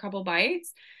just like a couple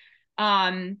bites.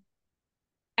 Um,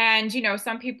 and you know,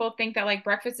 some people think that like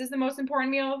breakfast is the most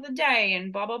important meal of the day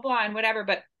and blah blah blah and whatever,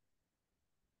 but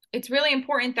it's really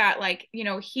important that like, you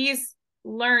know, he's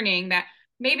learning that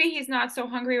maybe he's not so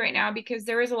hungry right now because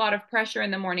there is a lot of pressure in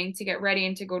the morning to get ready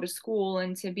and to go to school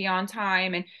and to be on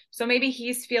time. And so maybe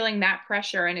he's feeling that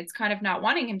pressure and it's kind of not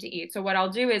wanting him to eat. So what I'll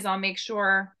do is I'll make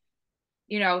sure,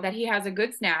 you know, that he has a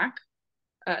good snack,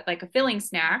 like a filling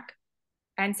snack.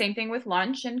 And same thing with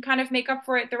lunch and kind of make up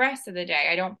for it the rest of the day.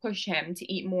 I don't push him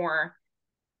to eat more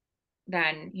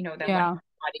than, you know, than what his Yeah.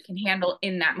 body can handle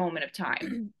in that moment of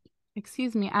time.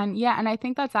 Excuse me. And yeah, and I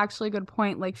think that's actually a good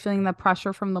point, like feeling the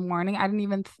pressure from the morning. I didn't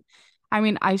even I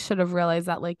mean, I should have realized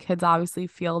that like kids obviously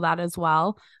feel that as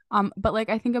well. But like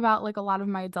I think about like a lot of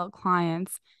my adult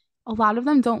clients, a lot of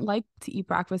them don't like to eat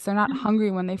breakfast. They're not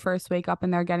hungry when they first wake up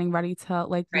and they're getting ready to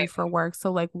like Right. leave for work.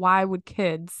 So like why would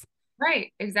kids?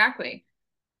 Right. Exactly.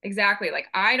 Exactly. Like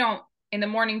I don't in the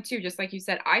morning too, just like you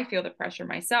said, I feel the pressure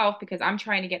myself because I'm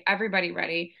trying to get everybody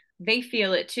ready. They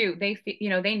feel it too. You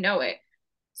know, they know it.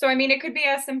 So I mean, it could be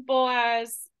as simple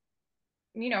as,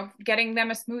 you know, getting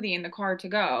them a smoothie in the car to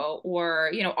go or,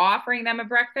 you know, offering them a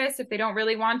breakfast if they don't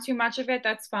really want too much of it,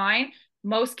 that's fine.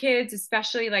 Most kids,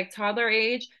 especially like toddler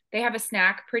age, they have a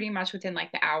snack pretty much within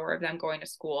like the hour of them going to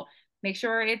school. Make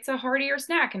sure it's a heartier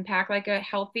snack and pack like a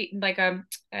healthy, like a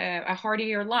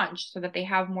heartier lunch so that they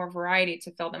have more variety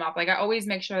to fill them up. Like I always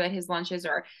make sure that his lunches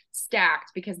are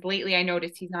stacked because lately I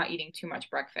noticed he's not eating too much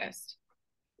breakfast.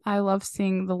 I love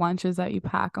seeing the lunches that you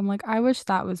pack. I'm like, I wish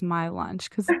that was my lunch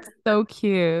because it's so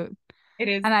cute. It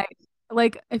is. And I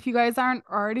like if you guys aren't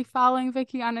already following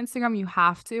Vicky on Instagram, you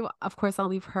have to. Of course, I'll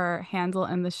leave her handle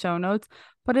in the show notes.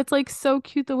 But it's like so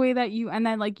cute the way that you and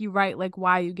then like you write like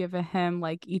why you give him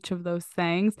like each of those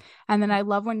things. And then I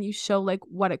love when you show like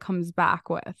what it comes back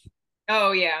with.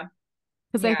 Oh yeah.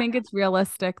 Because I Yeah, think it's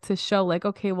realistic to show like,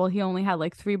 okay, well, he only had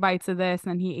like 3 bites of this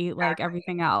and he ate like exactly.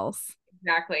 everything else.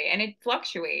 Exactly. And it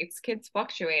fluctuates. Kids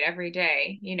fluctuate every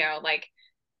day, you know, like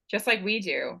just like we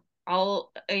do.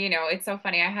 You know, it's so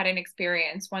funny. I had an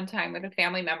experience one time with a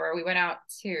family member. We went out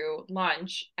to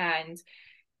lunch and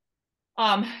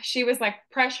she was like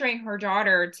pressuring her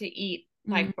daughter to eat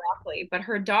Mm. like broccoli, but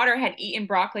her daughter had eaten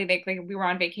broccoli. We were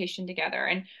on vacation together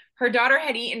and her daughter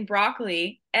had eaten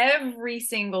broccoli every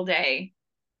single day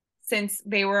since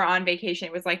they were on vacation.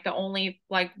 It was like the only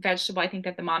like vegetable I think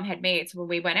that the mom had made. So when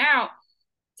we went out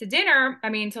to dinner, I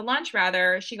mean to lunch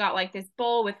rather, she got like this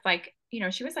bowl with like, you know,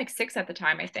 she was like 6 at the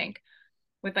time, I think,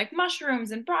 with like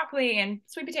mushrooms and broccoli and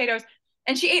sweet potatoes.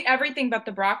 And she ate everything but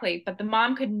the broccoli, but the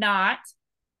mom could not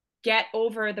get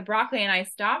over the broccoli. And I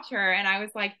stopped her and I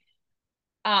was like,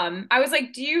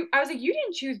 you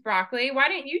didn't choose broccoli. Why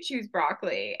didn't you choose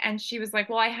broccoli? And she was like,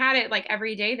 well, I had it like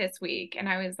every day this week. And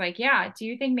I was like, yeah, do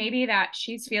you think maybe that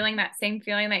she's feeling that same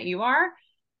feeling that you are?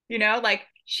 You know, like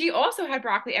she also had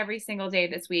broccoli every single day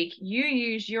this week. You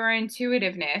used your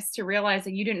intuitiveness to realize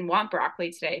that you didn't want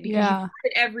broccoli today because you Yeah,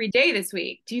 had it every day this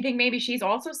week. Do you think maybe she's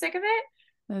also sick of it?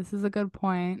 this is a good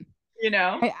point. You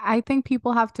know, I think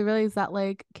people have to realize that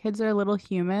like kids are little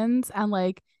humans and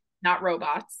like not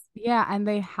robots. yeah, and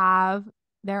they have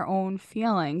their own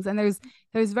feelings. And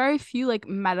there's very few like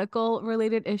medical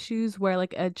related issues where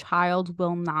like a child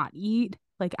will not eat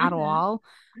like at Mm-hmm. all.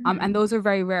 Mm-hmm. And those are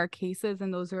very rare cases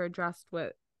and those are addressed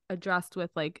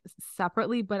with like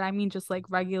separately, but I mean just like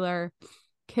regular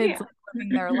kids Yeah. like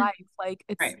living their life, like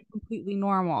it's Right. completely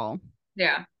normal.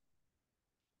 Yeah.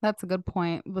 That's a good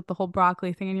point with the whole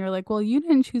broccoli thing. And you're like, well, you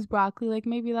didn't choose broccoli. Like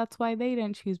maybe that's why they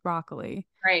didn't choose broccoli.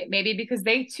 Right. Maybe because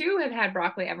they too have had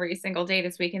broccoli every single day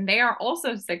this week and they are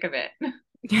also sick of it.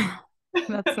 Yeah,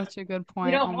 that's such a good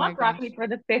You point. don't Oh my want broccoli gosh. for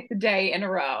the 5th day in a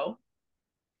row.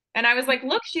 And I was like,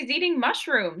 look, she's eating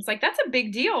mushrooms. Like, that's a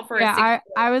big deal for a Yeah, 6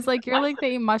 I was like, you're like Mushrooms.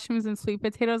 they eat mushrooms and sweet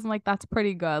potatoes. I'm like, that's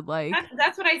pretty good. Like,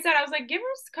 That's what I said. I was like,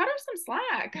 cut her some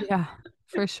slack. yeah,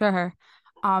 for sure.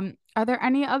 Are there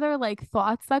any other like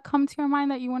thoughts that come to your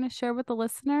mind that you want to share with the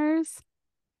listeners?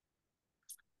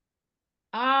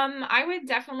 I would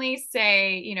definitely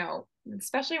say, you know,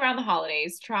 especially around the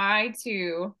holidays, try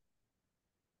to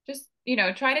just, you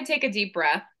know, try to take a deep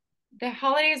breath. The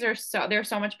holidays are there's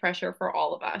so much pressure for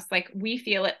all of us. Like we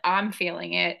feel it, I'm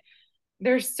feeling it.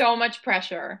 There's so much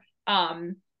pressure.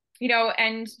 You know,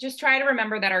 and just try to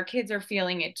remember that our kids are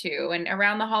feeling it too. And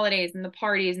around the holidays and the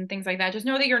parties and things like that, just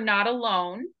know that you're not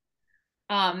alone.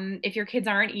 If your kids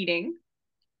aren't eating,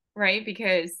 right?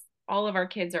 Because all of our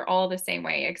kids are all the same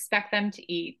way. Expect them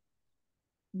to eat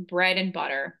bread and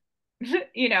butter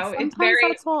It's Sometimes very,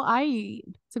 that's all I eat,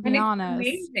 to be and it's honest.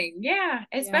 amazing. Yeah.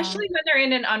 Yeah. Especially when they're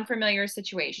in an unfamiliar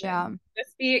situation. Yeah.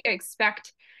 Just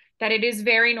expect that it is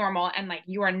very normal and like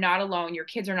you are not alone. Your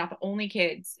kids are not the only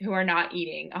kids who are not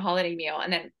eating a holiday meal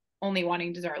and then only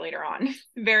wanting dessert later on.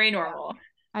 Very Yeah. normal.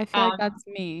 I feel like Um, that's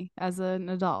me as an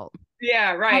adult.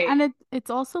 yeah, And, right. and it's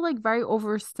also like very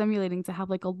overstimulating to have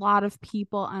like a lot of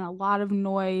people and a lot of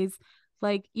noise,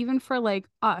 like even for like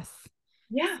us.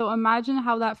 Yeah. So imagine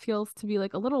how that feels to be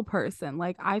like a little person.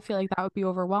 Like I feel like that would be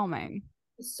overwhelming.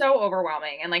 So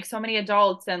overwhelming. And like so many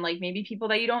adults and like maybe people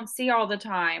that you don't see all the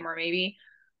time, or maybe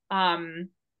um,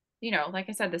 like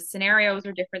I said, the scenarios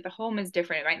are different. The home is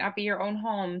different. It might not be your own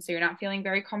home, so you're not feeling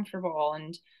very comfortable.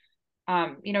 And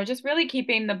just really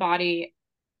keeping the body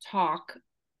talk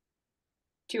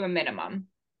to a minimum,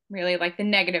 really like the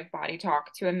negative body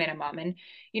talk to a minimum.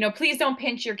 And please don't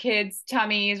pinch your kids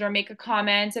tummies or make a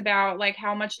comment about like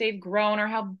how much they've grown, or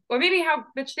maybe how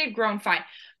much they've grown, fine,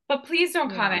 but please don't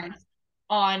Yeah. comment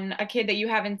on a kid that you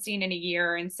haven't seen in a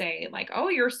year and say like, oh,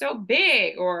 you're so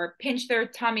big, or pinch their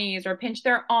tummies or pinch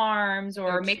their arms Their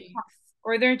or cheeks.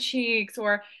 their cheeks,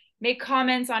 or make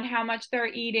comments on how much they're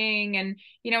eating. And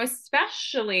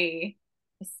especially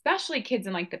kids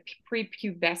in like the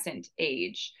prepubescent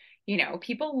age,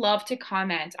 people love to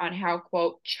comment on how,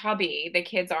 quote, chubby the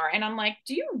kids are. And I'm like,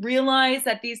 do you realize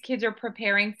that these kids are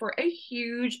preparing for a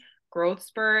huge growth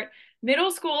spurt?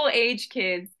 Middle school age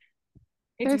kids,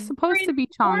 it's They're very supposed to be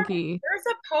normal. chonky.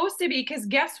 They're supposed to be, because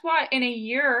guess what? In a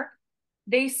year,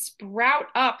 they sprout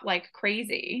up like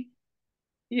crazy.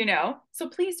 So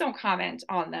please don't comment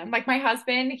on them. Like my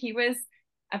husband, if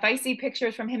I see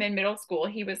pictures from him in middle school,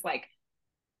 he was like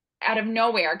out of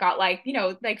nowhere got like,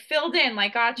 like filled in,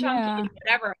 like got chunky, Yeah.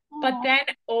 whatever. But Oh, then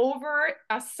over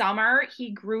a summer,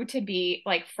 he grew to be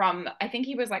like from, I think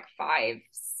he was like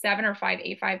 5'7" or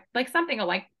 5'8", like something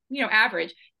like,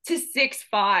 average, to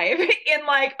 6'5" in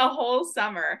like a whole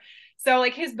summer. So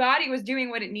like his body was doing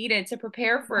what it needed to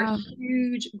prepare for a yeah,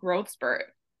 huge growth spurt.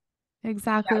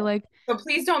 exactly. Yeah. Like, So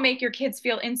please don't make your kids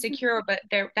feel insecure, but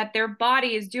that their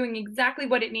body is doing exactly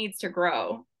what it needs to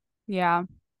grow. yeah,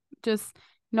 just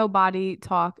no body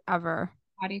talk ever,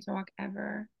 Body talk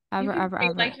ever. You ever, can ever, say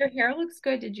ever. like, your hair looks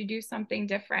good. Did you do something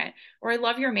different? Or I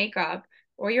love your makeup.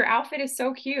 Or your outfit is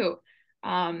so cute.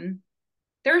 Um,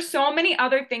 there are so many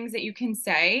other things that you can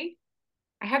say.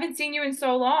 I haven't seen you in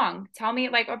so long. Tell me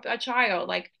like a child,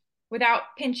 like without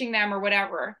pinching them or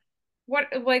whatever. What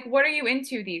are you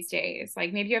into these days?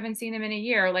 Like maybe you haven't seen them in a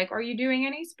year. Like, are you doing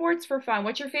any sports for fun?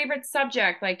 What's your favorite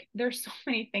subject? Like there's so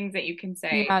many things that you can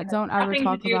say. Yeah, It has don't ever nothing to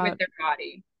talk do with about their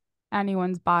body.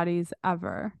 anyone's bodies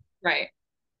ever. Right.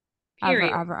 Ever,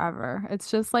 Period. ever, ever. It's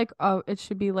just like it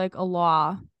should be like a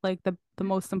law, like the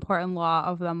most important law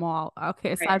of them all. Okay,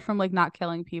 Right. aside from like not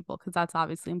killing people, because that's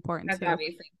obviously important That's too.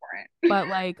 obviously important. But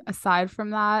like aside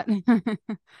from that, you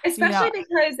Especially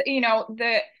know,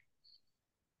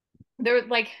 because,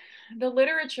 like the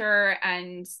literature,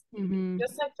 and hmm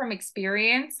just like from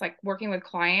experience, like working with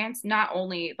clients, not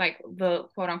only like the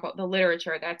quote unquote the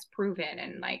literature that's proven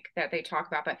and like that they talk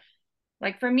about, but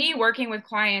like for me working with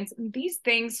clients, these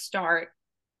things start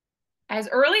as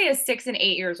early as 6 and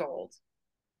 8 years old,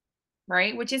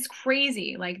 right? Which is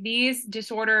crazy. Like these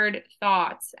disordered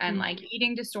thoughts and like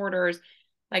eating disorders,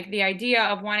 like the idea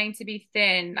of wanting to be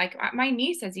thin. Like my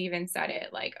niece has even said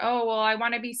it, like, oh, well, I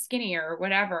want to be skinnier or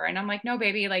whatever. And I'm like, no,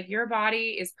 baby, like your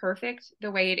body is perfect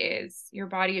the way it is. Your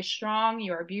body is strong.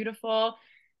 You are beautiful.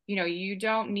 You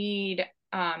don't need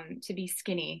to be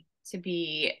skinny to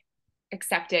be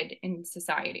accepted in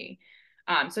society.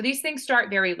 So these things start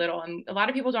very little. And a lot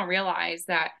of people don't realize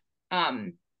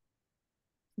um,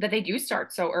 that they do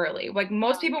start so early. Like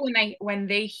most people when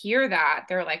they hear that,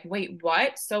 they're like, "Wait,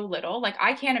 what? So little?" Like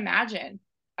I can't imagine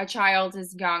a child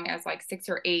as young as like 6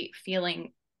 or 8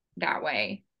 feeling that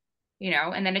way.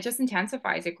 And then it just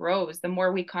intensifies, it grows. The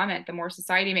more we comment, the more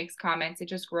society makes comments, it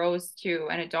just grows to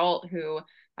an adult who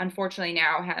unfortunately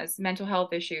now has mental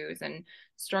health issues and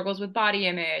struggles with body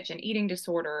image and eating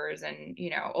disorders and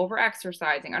over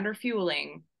exercising, under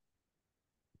fueling,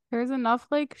 there's enough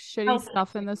like shitty health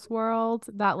stuff in issues. this world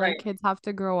that like Right. kids have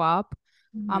to grow up.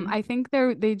 Mm-hmm. I think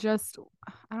they just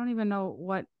I don't even know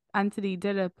what entity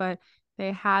did it, but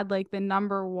they had like the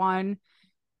number one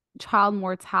child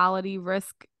mortality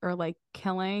risk or like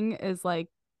killing is like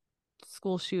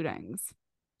school shootings.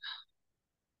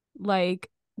 Like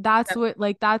that's what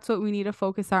we need to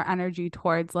focus our energy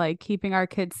towards, like keeping our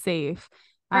kids safe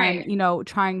and Right.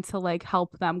 trying to like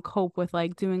help them cope with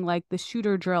like doing like the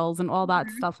shooter drills and all that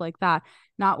Mhm. stuff like that,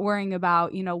 not worrying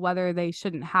about whether they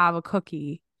shouldn't have a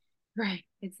cookie. Right.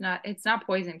 It's not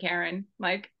poison, Karen.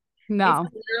 Like It's No,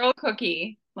 a literal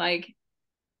cookie. Like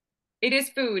it is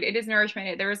food, it is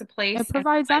nourishment. There is a it place and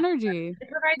provides energy. it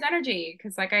provides energy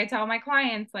because like I tell my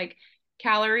clients, like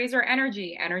calories are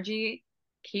energy. Energy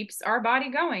keeps our body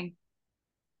going.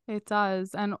 It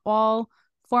does. And all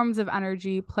forms of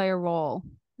energy play a role.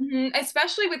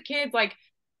 Especially with kids, like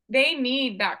they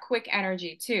need that quick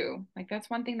energy too. Like that's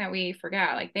one thing that we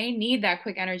forget. Like they need that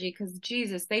quick energy because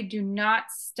Jesus, they do not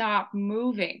stop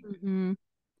moving. Hmm.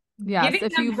 Yes, Giving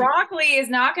them broccoli is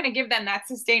not going to give them that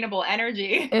sustainable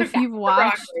energy. if Back you've to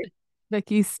watched broccoli.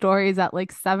 Vicky's stories at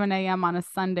like 7 a.m. on a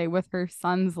Sunday with her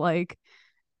sons, like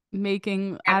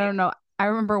making, I I mean, don't know. I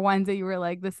remember one day you were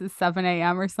like, this is 7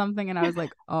 a.m. or something. And I was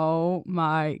like, oh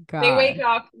my they wake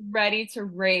God. up ready to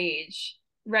rage.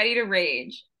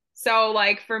 So,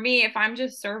 like for me, if I'm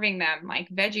just serving them like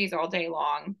veggies all day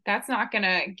long, that's not going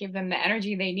to give them the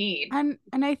energy they need. And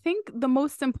I think the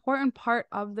most important part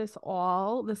of this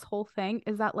whole thing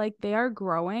is that like they are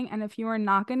growing, and if you are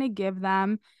not going to give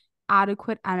them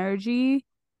adequate energy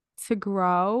to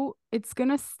grow, it's going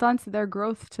to stunt their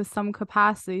growth to some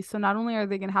capacity. So not only are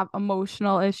they going to have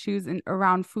emotional issues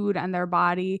around food and their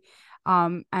body,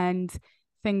 and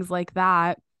things like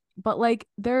that, but like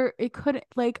there it could,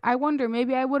 like I wonder,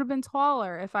 maybe I would have been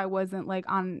taller if I wasn't like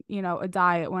on, a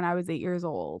diet when I was 8 years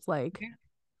old. Like Yeah,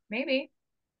 maybe.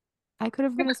 I could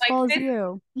have Yeah, been as but like tall as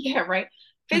you. yeah, right.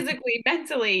 Physically,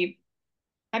 mentally,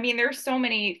 I mean, there's so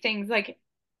many things like,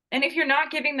 and if you're not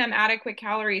giving them adequate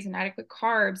calories and adequate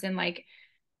carbs and like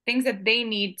things that they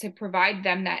need to provide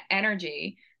them that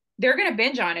energy, they're gonna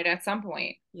binge on it at some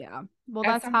point. Yeah. Well,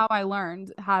 At that's some how I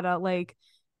learned how to like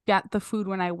get the food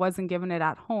when I wasn't given it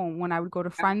at home, when I would go to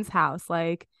friends' house.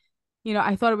 Like,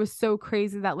 I thought it was so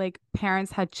crazy that like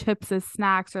parents had chips as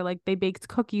snacks or like they baked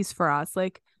cookies for us.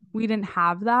 Like we didn't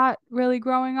have that really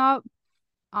growing up.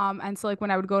 And so like when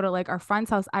I would go to like our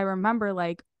friend's house, I remember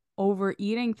like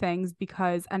overeating things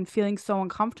because and feeling so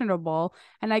uncomfortable.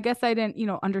 And I guess I didn't,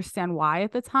 understand why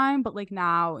at the time, but like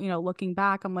now, looking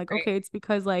back, I'm like, right. okay, it's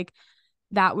because like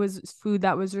that was food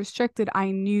that was restricted. I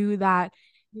knew that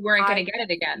You weren't I gonna get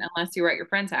it again unless you were at your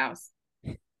friend's house.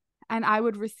 and I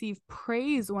would receive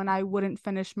praise when I wouldn't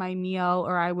finish my meal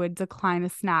or I would decline a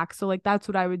snack. So like that's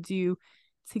what I would do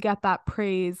to get that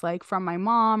praise like from my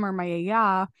mom or my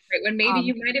yeah. Right. When maybe Um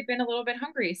you might have been a little bit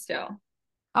hungry still.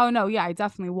 oh no, yeah, I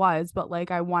definitely was, but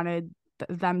like I wanted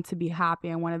them to be happy.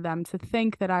 I wanted them to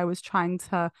think that I was trying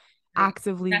to Right.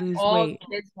 actively That's lose all weight.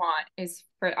 kids want is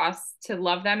for us to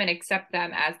love them and accept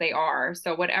them as they are.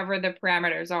 So whatever the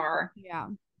parameters are, Yeah,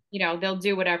 they'll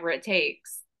do whatever it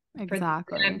takes for them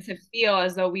exactly. to feel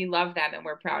as though we love them and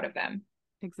we're proud of them.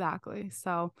 Exactly.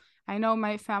 So I know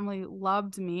my family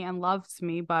loved me and loved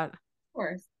me, but Of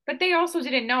course. But they also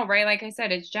didn't know, right? Like I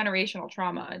said, it's generational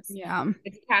trauma. yeah.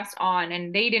 It's passed on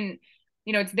and they didn't,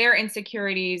 it's their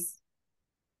insecurities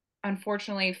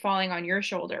unfortunately falling on your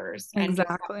shoulders and just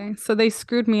Exactly. So they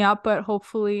screwed me up, but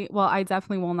hopefully, well, I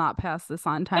definitely will not pass this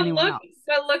on to but anyone look else.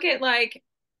 but look at like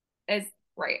as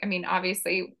right. I mean,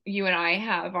 obviously you and I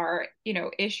have our,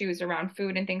 issues around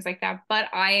food and things like that, but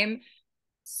I am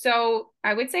so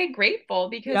I would say grateful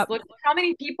because Yep, look how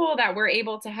many people that we're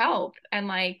able to help and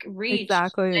like reach.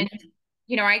 exactly. And,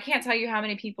 I can't tell you how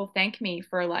many people thank me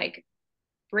for like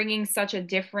bringing such a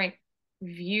different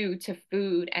view to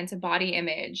food and to body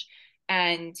image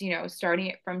and, starting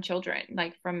it from children,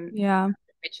 like from Yeah.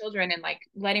 my children and like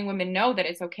letting women know that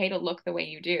it's okay to look the way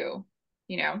you do,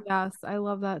 you know? Yes, I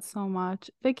love that so much.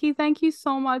 Vicky, thank you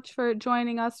so much for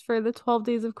joining us for the 12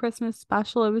 Days of Christmas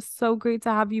special. It was so great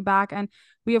to have you back. And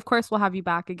we, of course, will have you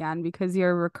back again because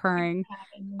you're a recurring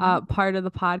part of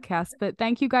the podcast. But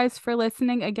thank you guys for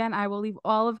listening. Again, I will leave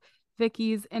all of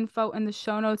Vicky's info in the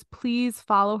show notes. Please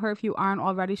follow her if you aren't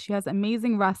already. She has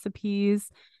amazing recipes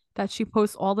that she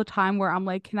posts all the time where I'm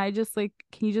like, can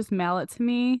you just mail it to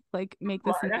me? Like make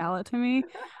this and Florida. mail it to me.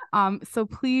 So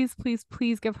please, please,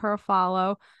 please give her a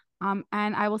follow. And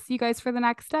I will see you guys for the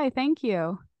next day. Thank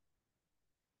you.